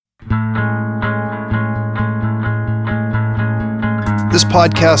This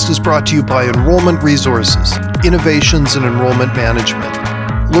podcast is brought to you by Enrollment Resources, Innovations in Enrollment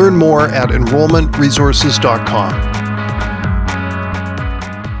Management. Learn more at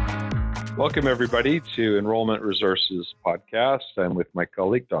enrollmentresources.com. Welcome, everybody, to Enrollment Resources Podcast. I'm with my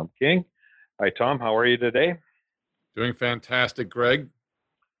colleague, Tom King. Hi, Tom. How are you today? Doing fantastic, Greg.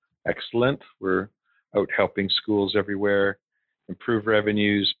 Excellent. We're out helping schools everywhere improve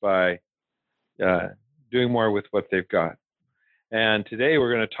revenues by doing more with what they've got. And today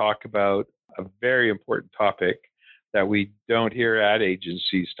we're going to talk about a very important topic that we don't hear ad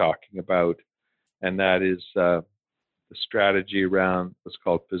agencies talking about, and that is the strategy around what's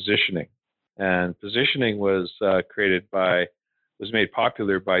called positioning. And positioning was made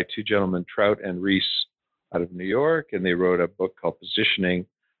popular by two gentlemen, Trout and Reese, out of New York, and they wrote a book called Positioning: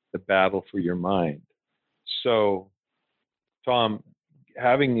 The Battle for Your Mind. So, Tom,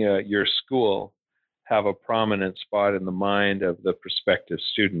 having your school have a prominent spot in the mind of the prospective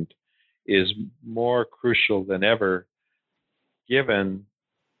student is more crucial than ever, given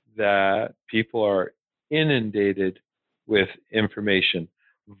that people are inundated with information,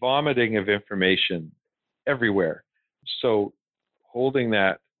 vomiting of information everywhere. So holding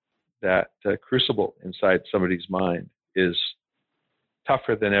that crucible inside somebody's mind is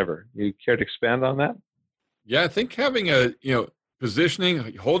tougher than ever. You care to expand on that? Yeah, I think having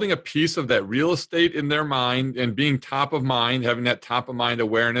positioning, holding a piece of that real estate in their mind and being top of mind, having that top of mind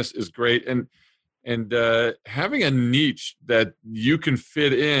awareness is great. And having a niche that you can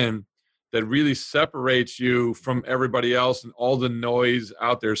fit in that really separates you from everybody else and all the noise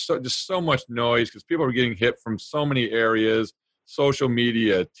out there. So just so much noise because people are getting hit from so many areas: social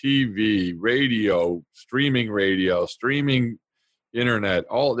media, TV, radio, streaming internet.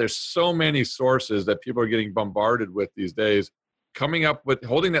 There's so many sources that people are getting bombarded with these days. Coming up with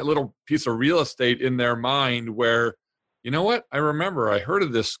holding that little piece of real estate in their mind where, you know what, I remember I heard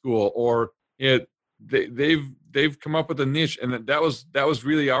of this school, or they've come up with a niche, and that was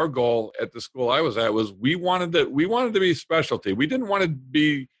really our goal at the school I was at. Was we wanted to be specialty. We didn't want to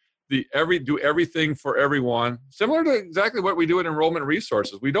be do everything for everyone, similar to exactly what we do at Enrollment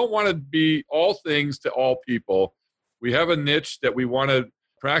Resources. We don't want to be all things to all people. We have a niche that we want to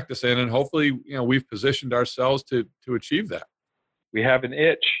practice in, and hopefully, we've positioned ourselves to achieve that. We have an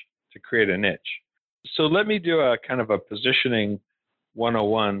itch to create a niche. So let me do a kind of a positioning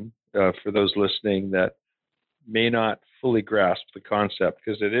 101 for those listening that may not fully grasp the concept,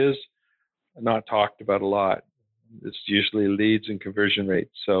 because it is not talked about a lot. It's usually leads and conversion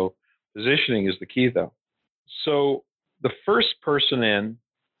rates. So positioning is the key, though. So the first person in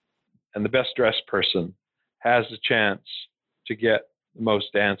and the best dressed person has a chance to get the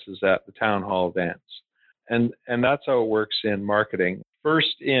most dances at the town hall dance. And that's how it works in marketing.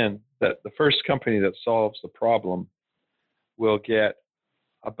 First in, that the first company that solves the problem will get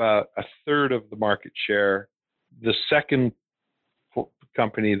about a third of the market share. The second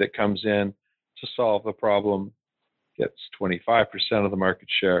company that comes in to solve the problem gets 25% of the market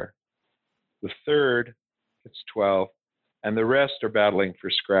share. The third gets 12%, and the rest are battling for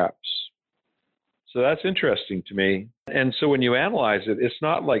scraps. So that's interesting to me. And so when you analyze it, it's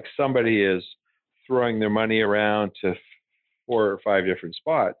not like somebody is throwing their money around to 4 or 5 different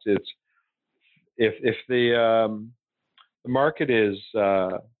spots. It's if the market is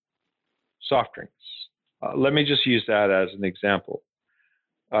soft drinks. Let me just use that as an example.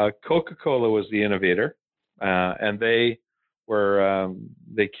 Coca-Cola was the innovator, and they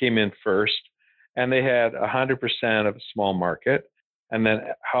came in first, and they had 100% of a small market. And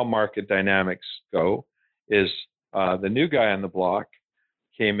then how market dynamics go is the new guy on the block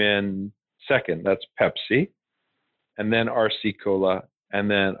came in second. That's Pepsi, and then RC Cola, and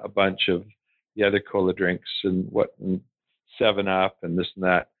then a bunch of the other cola drinks and 7-Up and this and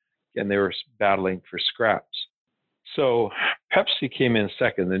that. And they were battling for scraps. So Pepsi came in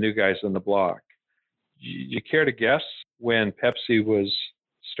second, the new guys on the block. You care to guess when Pepsi was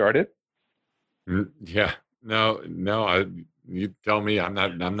started? Yeah, no. You tell me. I'm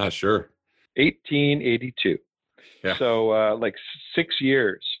not sure. 1882. Yeah. So like 6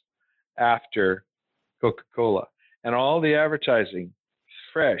 years after Coca-Cola, and all the advertising,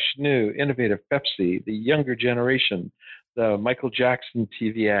 fresh, new, innovative Pepsi, the younger generation, the Michael Jackson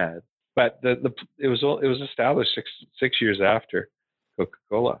TV ad. But it was established six years after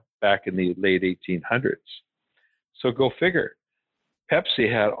Coca-Cola, back in the late 1800s. So go figure. Pepsi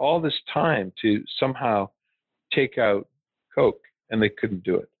had all this time to somehow take out Coke, and they couldn't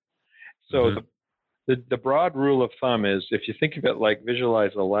do it. So the broad rule of thumb is, if you think of it like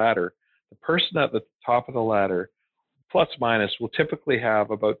visualize a ladder, the person at the top of the ladder, plus minus, will typically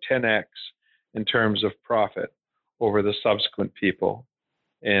have about 10x in terms of profit over the subsequent people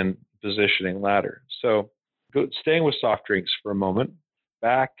in positioning ladder. So staying with soft drinks for a moment,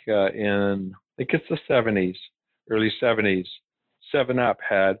 back in, I think it's the 70s, early 70s, 7-Up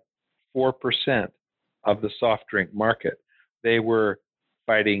had 4% of the soft drink market. They were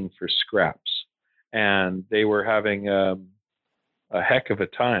fighting for scraps, and they were having a heck of a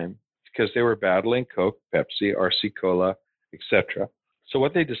time because they were battling Coke, Pepsi, RC Cola, etc. So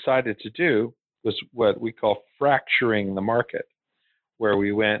what they decided to do was what we call fracturing the market, where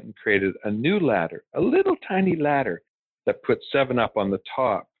we went and created a new ladder, a little tiny ladder that put 7-Up on the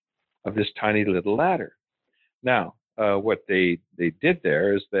top of this tiny little ladder. Now, what they did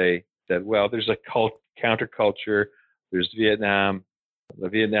there is they said, well, there's a counterculture, there's Vietnam, the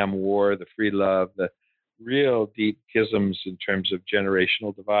Vietnam War, the free love, the real deep schisms in terms of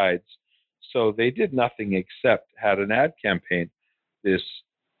generational divides. So they did nothing except had an ad campaign. This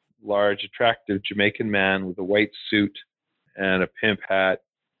large, attractive Jamaican man with a white suit and a pimp hat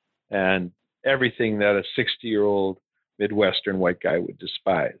and everything that a 60-year-old Midwestern white guy would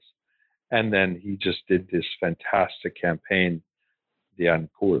despise. And then he just did this fantastic campaign, the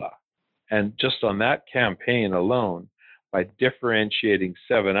Ancola. And just on that campaign alone, by differentiating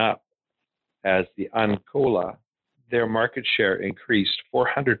 7-Up as the Ancola, their market share increased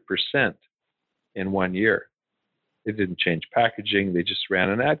 400% in 1 year. They didn't change packaging. They just ran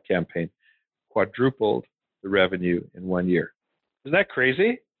an ad campaign, quadrupled the revenue in 1 year. Isn't that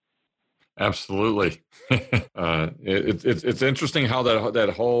crazy? Absolutely. It's interesting how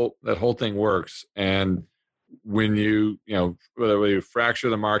that whole thing works. And when whether you fracture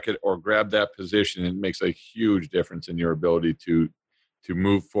the market or grab that position, it makes a huge difference in your ability to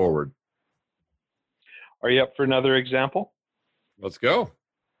move forward. Are you up for another example? Let's go.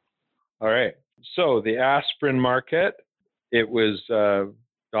 All right. So the aspirin market, it was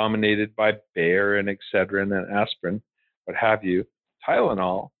dominated by Bayer and Excedrin and aspirin, what have you.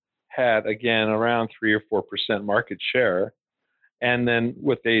 Tylenol had, again, around 3 or 4% market share. And then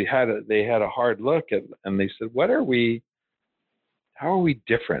what they had a hard look at, and they said, how are we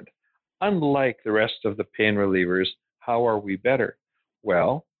different? Unlike the rest of the pain relievers, how are we better?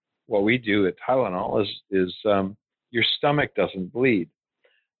 Well, what we do at Tylenol is your stomach doesn't bleed.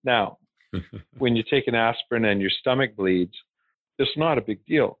 Now, when you take an aspirin and your stomach bleeds, it's not a big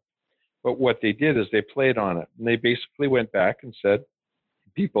deal. But what they did is they played on it. And they basically went back and said,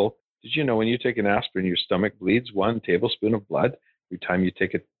 people, did you know when you take an aspirin, your stomach bleeds 1 tablespoon of blood every time you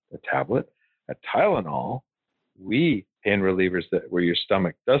take a tablet? At Tylenol, we pain relievers where your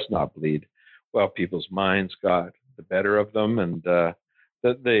stomach does not bleed. Well, people's minds got the better of them, and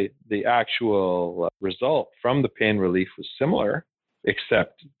the actual result from the pain relief was similar,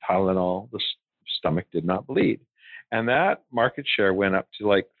 except Tylenol, the stomach did not bleed. And that market share went up to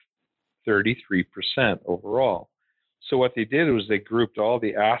like 33% overall. So what they did was they grouped all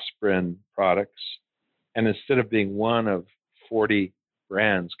the aspirin products, and instead of being one of 40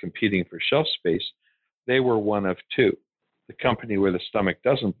 brands competing for shelf space, they were one of 2, the company where the stomach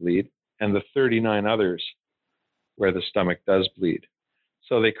doesn't bleed and the 39 others where the stomach does bleed.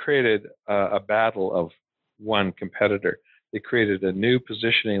 So they created a battle of one competitor. They created a new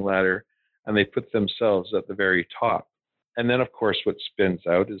positioning ladder, and they put themselves at the very top. And then, of course, what spins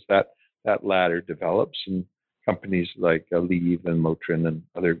out is that ladder develops, and companies like Aleve and Motrin and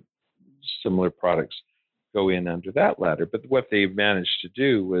other similar products go in under that ladder. But what they managed to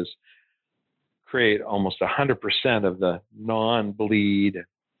do was create almost 100% of the non-bleed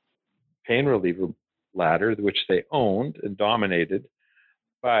pain reliever ladder, which they owned and dominated,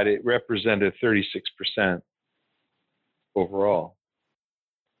 but it represented 36% overall.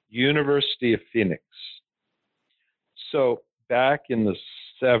 University of Phoenix. So back in the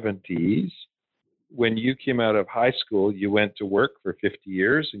 70s, when you came out of high school, you went to work for 50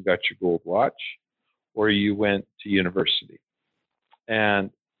 years and got your gold watch, or you went to university. And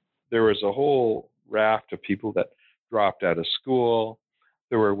there was a whole raft of people that dropped out of school.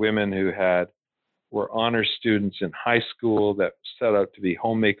 There were women who were honor students in high school that set out to be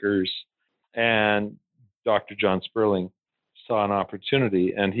homemakers. And Dr. John Sperling saw an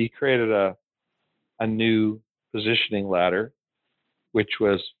opportunity, and he created a new positioning ladder, which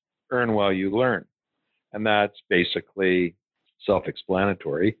was earn while you learn. And that's basically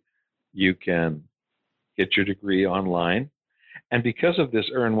self-explanatory. You can get your degree online. And because of this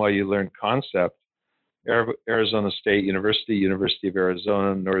earn while you learn concept, Arizona State University, University of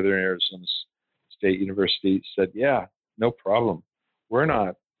Arizona, Northern Arizona State University said, yeah, no problem. We're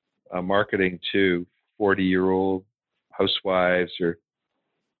not marketing to 40-year-old housewives or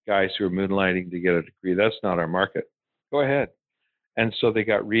guys who are moonlighting to get a degree. That's not our market. Go ahead. And so they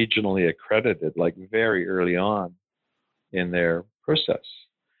got regionally accredited, like very early on. in their process.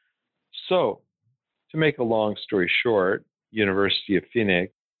 So, to make a long story short, University of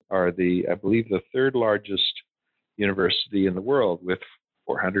Phoenix are I believe, the third largest university in the world with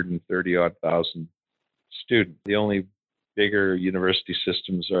 430 odd thousand students. The only bigger university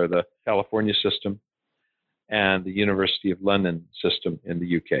systems are the California system and the University of London system in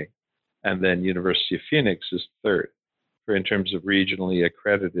the UK. And then University of Phoenix is third in terms of regionally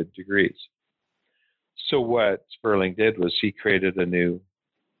accredited degrees. So what Sperling did was he created a new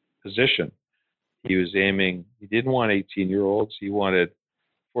position. He didn't want 18-year-olds, he wanted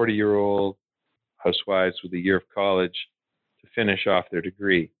 40-year-old housewives with a year of college to finish off their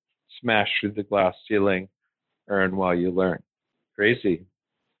degree, smash through the glass ceiling, earn while you learn. Crazy,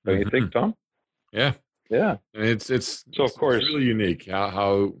 don't you think, Tom? Yeah. Yeah. And it's of course, it's really unique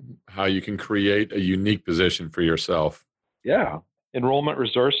how you can create a unique position for yourself. Yeah. Enrollment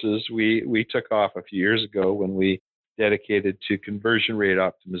Resources, we took off a few years ago when we dedicated to conversion rate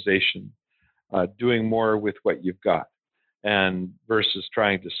optimization, doing more with what you've got, and versus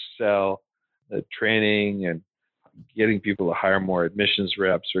trying to sell training and getting people to hire more admissions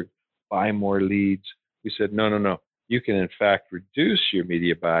reps or buy more leads. We said, no. You can, in fact, reduce your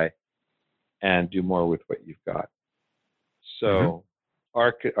media buy and do more with what you've got. So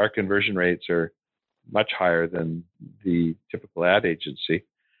our conversion rates are much higher than the typical ad agency.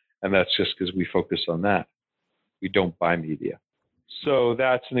 And that's just because we focus on that. We don't buy media. So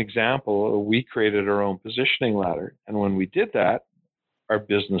that's an example. We created our own positioning ladder. And when we did that, our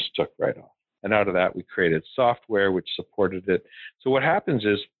business took right off. And out of that, we created software which supported it. So what happens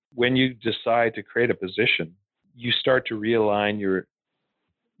is when you decide to create a position, you start to realign your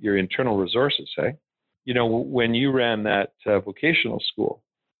internal resources, hey? You know, when you ran that vocational school,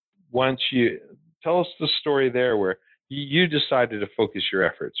 tell us the story there where you decided to focus your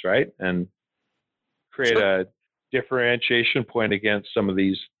efforts, right? And create a differentiation point against some of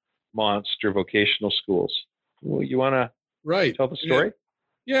these monster vocational schools. Well, you want to tell the story?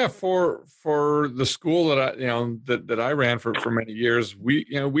 Yeah, for the school that I ran for many years,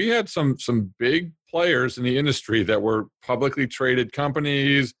 we had some big players in the industry that were publicly traded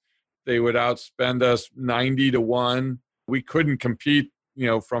companies. They would outspend us 90-1. We couldn't compete,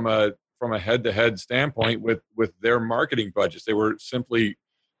 from a head-to-head standpoint with their marketing budgets. They were simply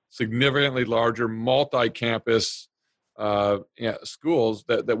significantly larger, multi-campus schools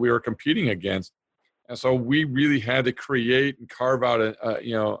that we were competing against. And so we really had to create and carve out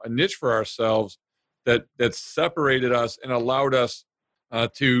a niche for ourselves that separated us and allowed us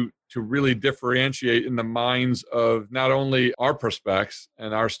to really differentiate in the minds of not only our prospects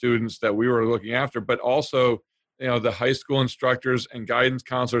and our students that we were looking after, but also the high school instructors and guidance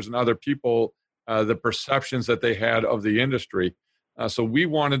counselors and other people, the perceptions that they had of the industry. So we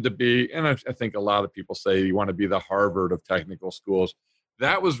wanted to be, and I think a lot of people say you want to be the Harvard of technical schools.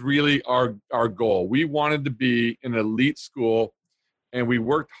 That was really our goal. We wanted to be an elite school, and we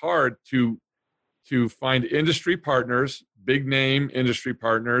worked hard to find industry partners, big name industry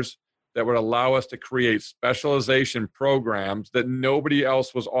partners that would allow us to create specialization programs that nobody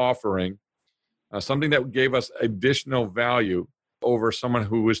else was offering, something that gave us additional value over someone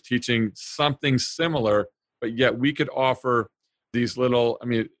who was teaching something similar, but yet we could offer these little,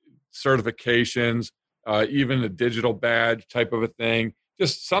 certifications, even a digital badge type of a thing,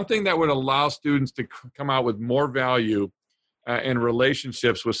 just something that would allow students to come out with more value and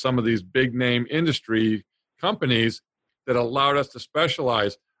relationships with some of these big name industry companies that allowed us to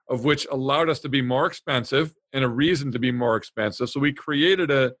specialize, of which allowed us to be more expensive and a reason to be more expensive. So we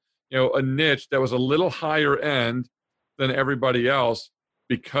created a niche that was a little higher end than everybody else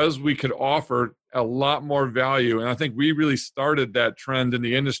because we could offer a lot more value. And I think we really started that trend in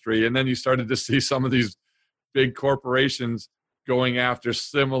the industry. And then you started to see some of these big corporations going after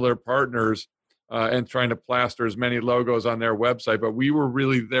similar partners and trying to plaster as many logos on their website. But we were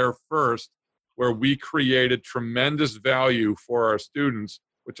really there first, where we created tremendous value for our students,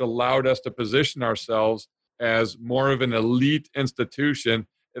 which allowed us to position ourselves as more of an elite institution.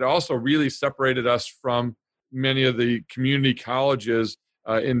 It also really separated us from many of the community colleges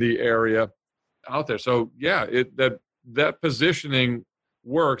in the area out there. So yeah, that positioning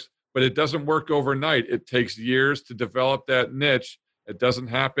works, but it doesn't work overnight. It takes years to develop that niche. It doesn't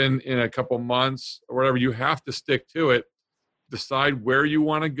happen in a couple months or whatever. You have to stick to it, decide where you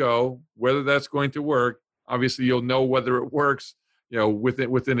want to go, whether that's going to work. Obviously, you'll know whether it works,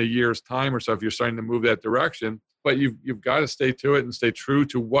 within a year's time or so if you're starting to move that direction. But you've got to stay to it and stay true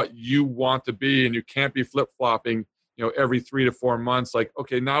to what you want to be, and you can't be flip-flopping, every 3 to 4 months. Like,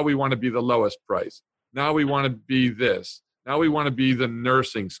 okay, now we want to be the lowest price. Now we want to be this. Now we want to be the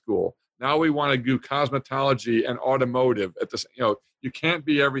nursing school. Now we want to do cosmetology and automotive at this. You can't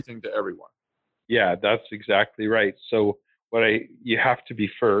be everything to everyone. Yeah, that's exactly right. So you have to be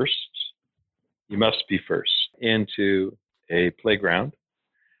first. You must be first into a playground,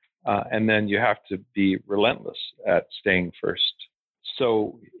 and then you have to be relentless at staying first.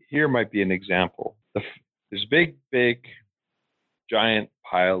 So here might be an example. There's a big, giant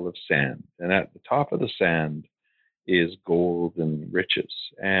pile of sand, and at the top of the sand is gold and riches.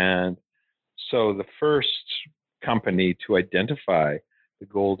 And so the first company to identify the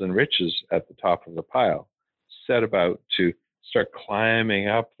gold and riches at the top of the pile set about to start climbing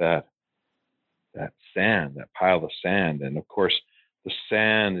up that sand, that pile of sand. And of course, the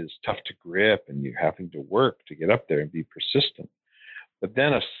sand is tough to grip, and you're having to work to get up there and be persistent. But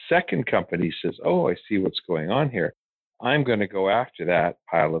then a second company says, oh, I see what's going on here. I'm going to go after that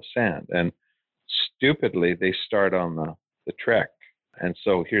pile of sand. And stupidly, they start on the trek. And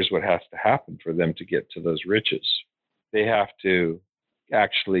so here's what has to happen for them to get to those riches. They have to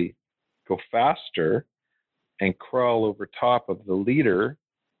actually go faster and crawl over top of the leader,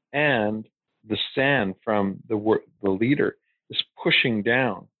 and the sand from the leader is pushing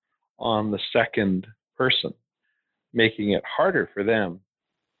down on the second person, making it harder for them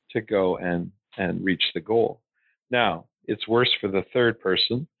to go and reach the goal. Now, it's worse for the third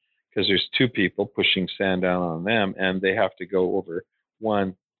person because there's two people pushing sand down on them, and they have to go over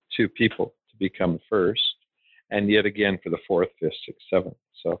 2 people to become first, and yet again for the fourth, fifth, sixth, seventh.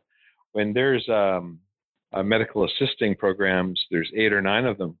 So when there's medical assisting programs, there's 8 or 9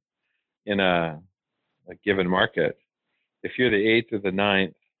 of them in a given market. If you're the 8th or the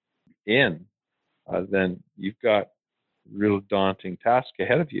 9th in, then you've got real daunting task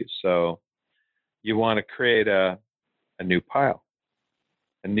ahead of you. So you want to create a new pile,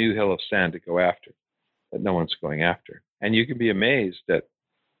 a new hill of sand to go after that no one's going after. And you can be amazed at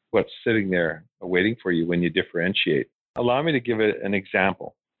what's sitting there waiting for you when you differentiate. Allow me to give it an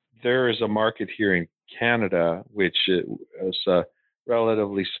example. There is a market here in Canada, which is a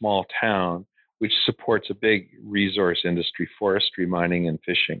relatively small town, which supports a big resource industry, forestry, mining, and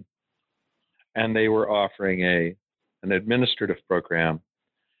fishing. And they were offering an administrative program.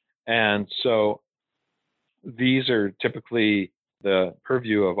 And so these are typically the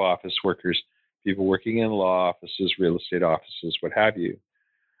purview of office workers, people working in law offices, real estate offices, what have you.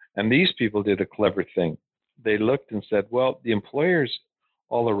 And these people did a clever thing. They looked and said, well, the employers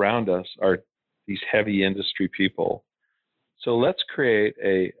all around us are these heavy industry people. So let's create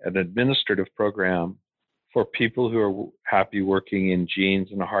an administrative program for people who are happy working in jeans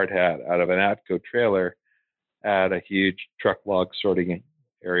and a hard hat out of an ATCO trailer at a huge truck log sorting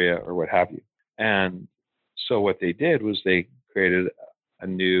area or what have you. And so what they did was they created a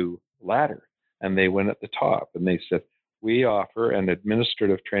new ladder, and they went at the top and they said, we offer an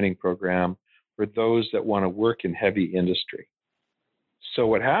administrative training program for those that want to work in heavy industry. So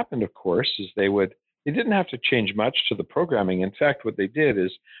what happened, of course, is they didn't have to change much to the programming. In fact, what they did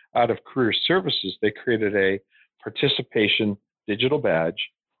is, out of career services, they created a participation digital badge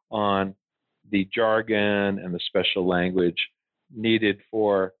on the jargon and the special language needed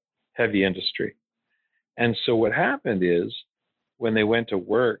for heavy industry. And so what happened is, when they went to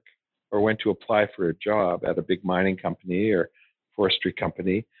work or went to apply for a job at a big mining company or forestry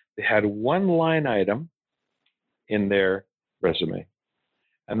company, they had one line item in their resume.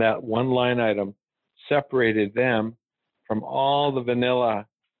 And that one line item separated them from all the vanilla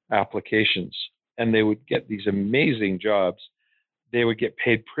applications. And they would get these amazing jobs. They would get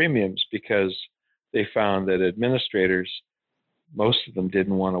paid premiums because they found that administrators, most of them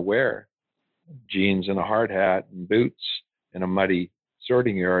didn't want to wear jeans and a hard hat and boots in a muddy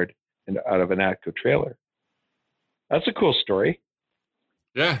sorting yard and out of an ATCO trailer. That's a cool story.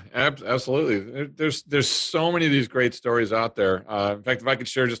 Yeah, absolutely. There's so many of these great stories out there. In fact, if I could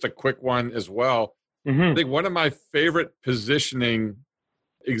share just a quick one as well. Mm-hmm. I think one of my favorite positioning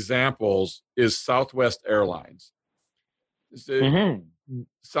examples is Southwest Airlines. Mm-hmm.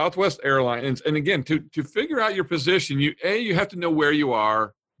 Southwest Airlines, and again, to figure out your position, you have to know where you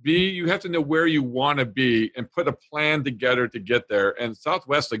are. B, you have to know where you want to be and put a plan together to get there. And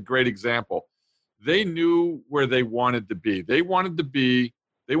Southwest is a great example. They knew where they wanted to be. They wanted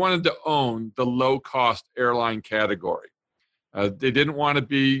to own the low-cost airline category. They didn't want to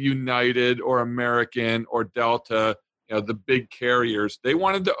be United or American or Delta, the big carriers. They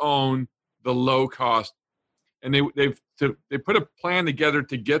wanted to own the low-cost, and they put a plan together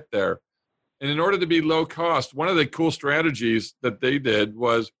to get there. And in order to be low cost, one of the cool strategies that they did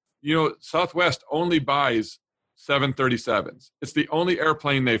was, Southwest only buys 737s. It's the only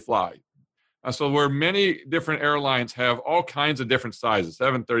airplane they fly. So where many different airlines have all kinds of different sizes,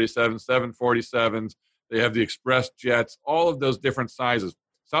 737s, 747s, they have the express jets, all of those different sizes.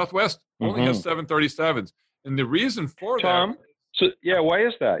 Southwest only has 737s. And the reason for Tom, so yeah, why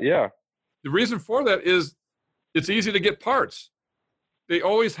is that? Yeah. the reason for that is it's easy to get parts. They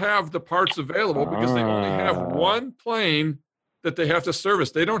always have the parts available because they only have one plane that they have to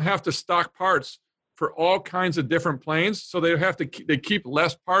service. They don't have to stock parts for all kinds of different planes, so they keep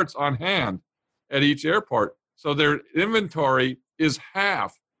less parts on hand at each airport. So their inventory is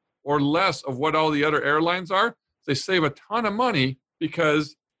half or less of what all the other airlines are. They save a ton of money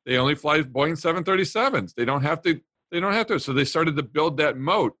because they only fly Boeing 737s. They don't have to. So they started to build that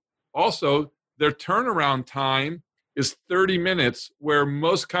moat. Also, their turnaround time is 30 minutes, where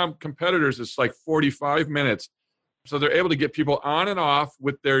most competitors it's like 45 minutes. So they're able to get people on and off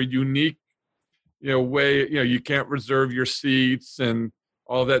with their unique, way. You can't reserve your seats and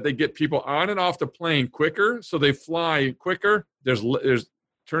all that. They get people on and off the plane quicker, so they fly quicker. There's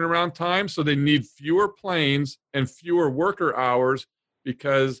turnaround time, so they need fewer planes and fewer worker hours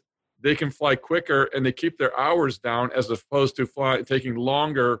because they can fly quicker and they keep their hours down as opposed to taking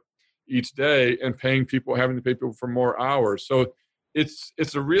longer each day and having to pay people for more hours. So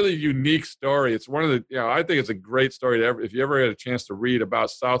it's a really unique story. It's one of the, I think it's a great story if you ever had a chance to read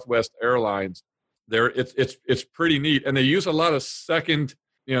about Southwest Airlines. It's pretty neat. And they use a lot of second,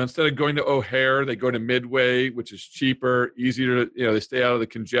 instead of going to O'Hare, they go to Midway, which is cheaper, easier to, they stay out of the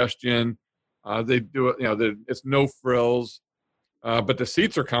congestion. They do it, it's no frills, but the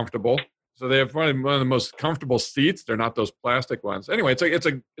seats are comfortable. So they have one of the most comfortable seats. They're not those plastic ones. Anyway, it's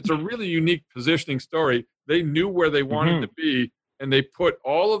a really unique positioning story. They knew where they wanted to be, and they put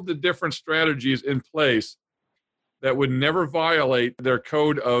all of the different strategies in place that would never violate their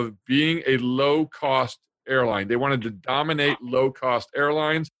code of being a low-cost airline. They wanted to dominate low-cost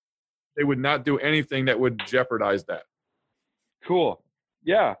airlines. They would not do anything that would jeopardize that. Cool.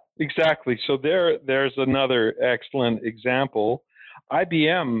 Yeah, exactly. So there's another excellent example.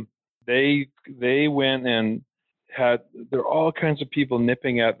 IBM, they went and there are all kinds of people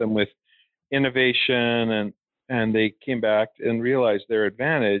nipping at them with innovation, and they came back and realized their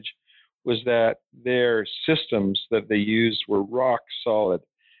advantage was that their systems that they used were rock solid,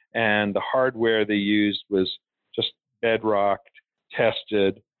 and the hardware they used was just bedrocked,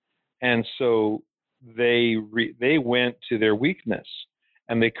 tested, and so they went to their weakness,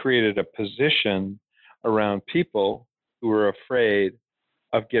 and they created a position around people who were afraid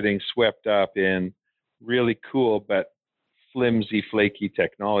of getting swept up in really cool but flimsy, flaky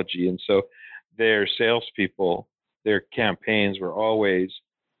technology. And so their salespeople, their campaigns were always,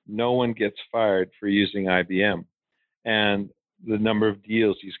 no one gets fired for using IBM. And the number of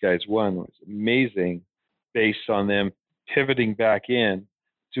deals these guys won was amazing based on them pivoting back in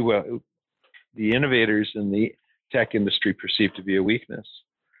to what the innovators in the tech industry perceived to be a weakness.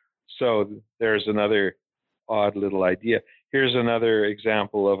 So there's another odd little idea. Here's another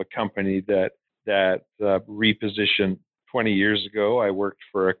example of a company that repositioned. 20 years ago, I worked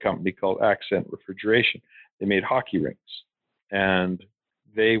for a company called Accent Refrigeration. They made hockey rinks, and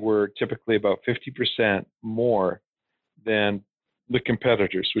they were typically about 50% more than the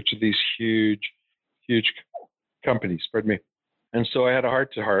competitors, which are these huge companies, pardon me. And so I had a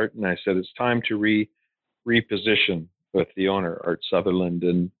heart-to-heart, and I said, it's time to reposition with the owner, Art Sutherland.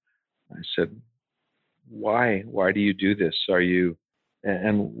 And I said, why do you do this?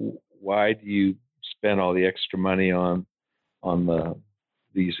 And why do you spend all the extra money on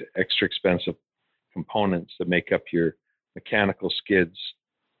these extra expensive components that make up your mechanical skids,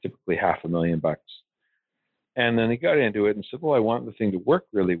 typically $500,000? And then he got into it and said, well, I want the thing to work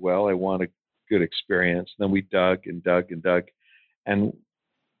really well. I want a good experience. And then we dug and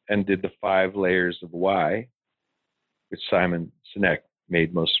did the 5 layers of why, which Simon Sinek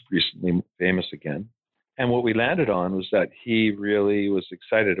made most recently famous again. And what we landed on was that he really was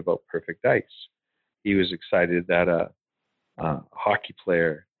excited about perfect ice. He was excited that a hockey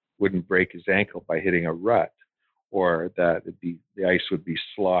player wouldn't break his ankle by hitting a rut, or that the ice would be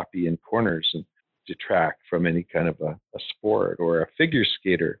sloppy in corners and detract from any kind of a sport, or a figure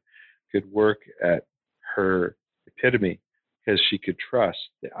skater could work at her epitome because she could trust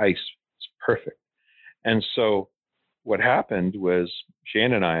the ice was perfect. And so what happened was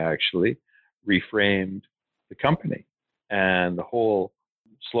Shane and I actually reframed the company, and the whole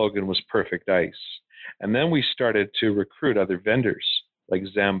slogan was perfect ice. And then we started to recruit other vendors like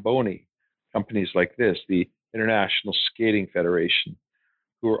Zamboni, companies like this, the International Skating Federation,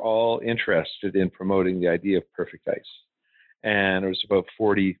 who are all interested in promoting the idea of perfect ice. And it was about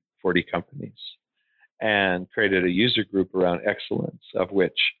 40 companies, and created a user group around excellence, of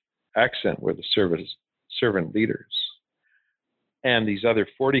which Accent were the servant leaders. And these other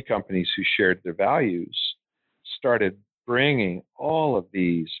 40 companies who shared their values started bringing all of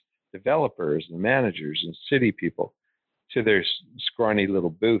these developers and managers and city people to their scrawny little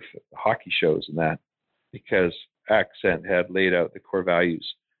booth at the hockey shows and that, because Accent had laid out the core values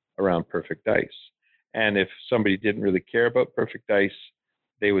around Perfect Ice. And if somebody didn't really care about Perfect Ice,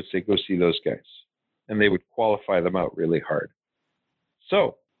 they would say, go see those guys. And they would qualify them out really hard.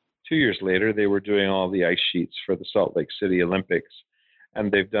 So 2 years later, they were doing all the ice sheets for the Salt Lake City Olympics.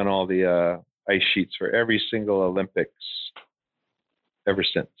 And they've done all the ice sheets for every single Olympics ever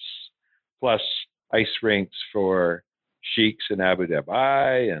since. Plus ice rinks for sheiks in Abu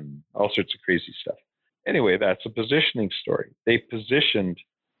Dhabi and all sorts of crazy stuff. Anyway, that's a positioning story. They positioned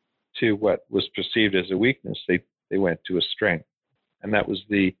to what was perceived as a weakness. They went to a strength. And that was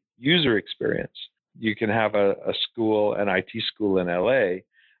the user experience. You can have a school, an IT school in LA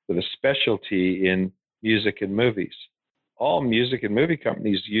with a specialty in music and movies. All music and movie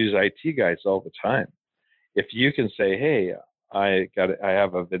companies use IT guys all the time. If you can say, hey, I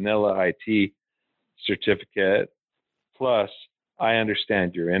have a vanilla IT certificate, plus I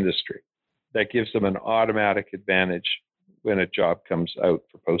understand your industry, that gives them an automatic advantage when a job comes out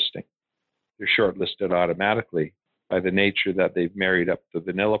for posting. They're shortlisted automatically by the nature that they've married up the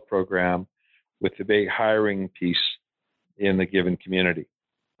vanilla program with the big hiring piece in the given community.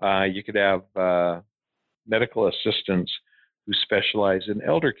 You could have medical assistants who specialize in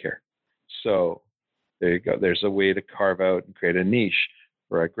elder care. So there you go. There's a way to carve out and create a niche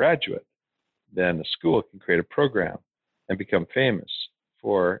for a graduate. Then a school can create a program and become famous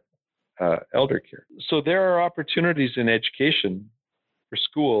for elder care. So there are opportunities in education for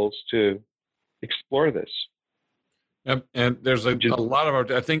schools to explore this. And there's a lot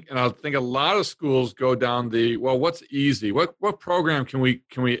of I think a lot of schools go down the, well, what's easy? What program can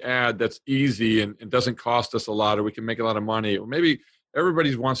we add that's easy and doesn't cost us a lot, or we can make a lot of money? Or maybe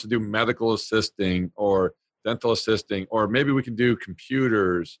everybody wants to do medical assisting or dental assisting, or maybe we can do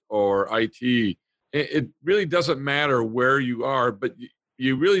computers or IT. It really doesn't matter where you are, but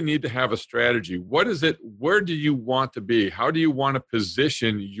you really need to have a strategy. What is it? Where do you want to be? How do you want to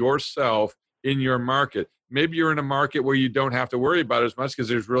position yourself in your market? Maybe you're in a market where you don't have to worry about it as much because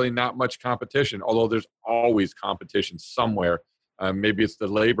there's really not much competition, although there's always competition somewhere. Maybe it's the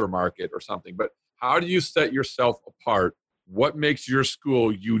labor market or something. But how do you set yourself apart? What makes your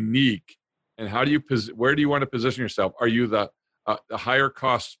school unique? And how do you where do you want to position yourself? Are you the higher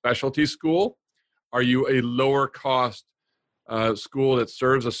cost specialty school? Are you a lower cost school that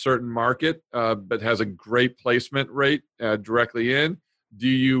serves a certain market but has a great placement rate directly in? Do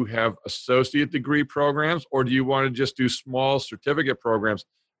you have associate degree programs, or do you want to just do small certificate programs?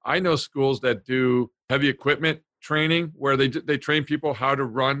 I know schools that do heavy equipment training where they train people how to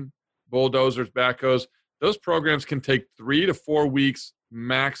run bulldozers, backhoes. Those programs can take 3 to 4 weeks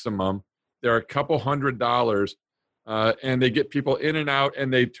maximum. They're a couple $100, and they get people in and out,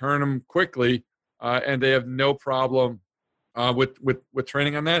 and they turn them quickly, and they have no problem with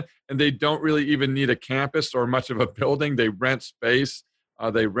training on that. And they don't really even need a campus or much of a building. They rent space.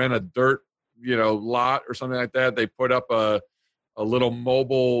 They rent a dirt, lot or something like that. They put up a little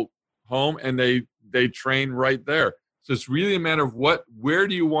mobile home, and they train right there. So it's really a matter of where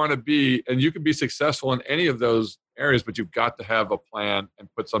do you want to be, and you can be successful in any of those areas, but you've got to have a plan and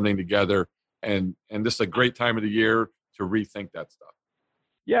put something together. And this is a great time of the year to rethink that stuff.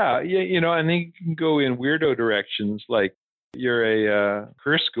 Yeah, and then you can go in weirdo directions, like you're a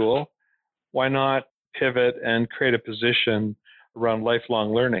career school. Why not pivot and create a position around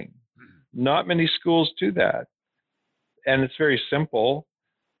lifelong learning? Not many schools do that. And it's very simple.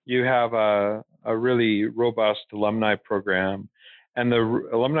 You have a really robust alumni program. And the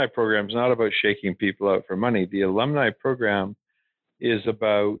alumni program is not about shaking people out for money. The alumni program is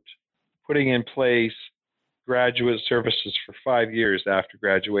about putting in place graduate services for 5 years after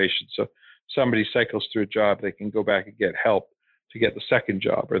graduation. So somebody cycles through a job, they can go back and get help to get the second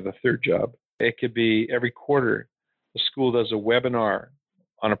job or the third job. It could be every quarter, the school does a webinar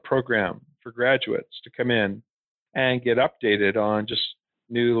on a program for graduates to come in and get updated on just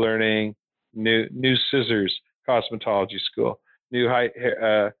new learning, new scissors, cosmetology school, new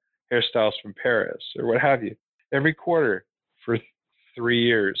hairstyles from Paris, or what have you. Every quarter for 3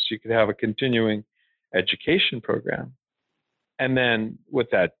 years, you could have a continuing education program. And then what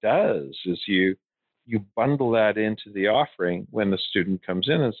that does is you bundle that into the offering when the student comes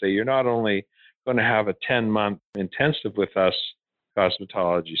in and say, you're not only going to have a 10-month intensive with us,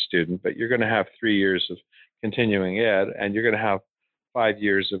 cosmetology student, but you're going to have 3 years of continuing ed, and you're going to have 5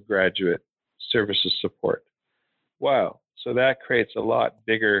 years of graduate services support. Wow. So that creates a lot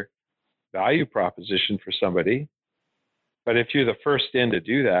bigger value proposition for somebody. But if you're the first in to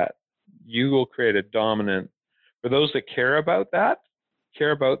do that, you will create a dominant, for those that care about that,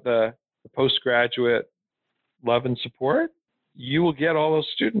 care about the postgraduate love and support, you will get all those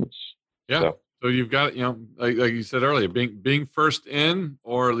students. Yeah. So you've got, like you said earlier, being first in,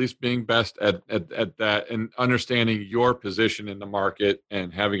 or at least being best at that, and understanding your position in the market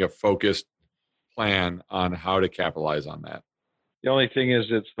and having a focused plan on how to capitalize on that. The only thing is,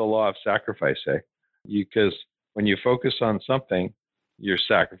 it's the law of sacrifice, because when you focus on something, you're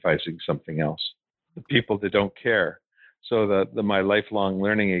sacrificing something else. The people that don't care. So the my lifelong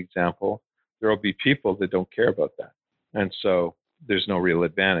learning example, there will be people that don't care about that. And so there's no real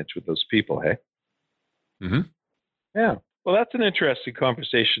advantage with those people, hey? Mm-hmm. Yeah. Well, that's an interesting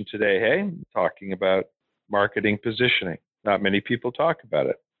conversation today, hey? Talking about marketing positioning. Not many people talk about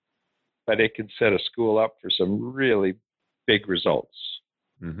it, but it can set a school up for some really big results.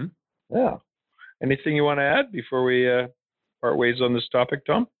 Mm-hmm. Yeah. Anything you want to add before we part ways on this topic,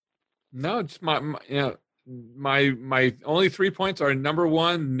 Tom? No, it's my only 3 points are: number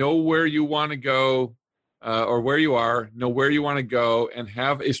one, know where you want to go, or where you are, know where you want to go, and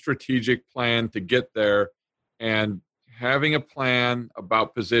have a strategic plan to get there. And having a plan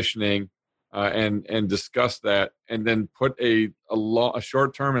about positioning, and discuss that, and then put a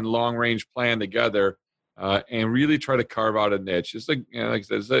short-term and long-range plan together, and really try to carve out a niche. It's like I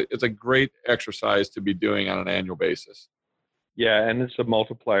said, it's a great exercise to be doing on an annual basis. Yeah, and it's a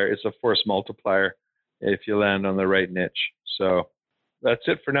multiplier. It's a force multiplier if you land on the right niche. So that's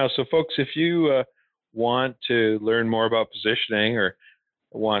it for now. So folks, if you want to learn more about positioning, or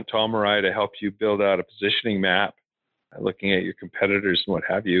want Tom or I to help you build out a positioning map, looking at your competitors and what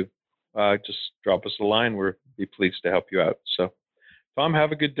have you, just drop us a line. We'll be pleased to help you out. So Tom,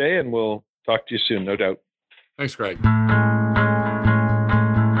 have a good day, and we'll talk to you soon, no doubt. Thanks, Greg.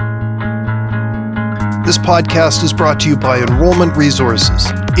 This podcast is brought to you by Enrollment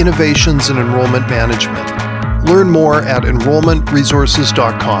Resources, Innovations in Enrollment Management. Learn more at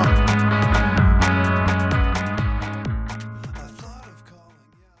enrollmentresources.com.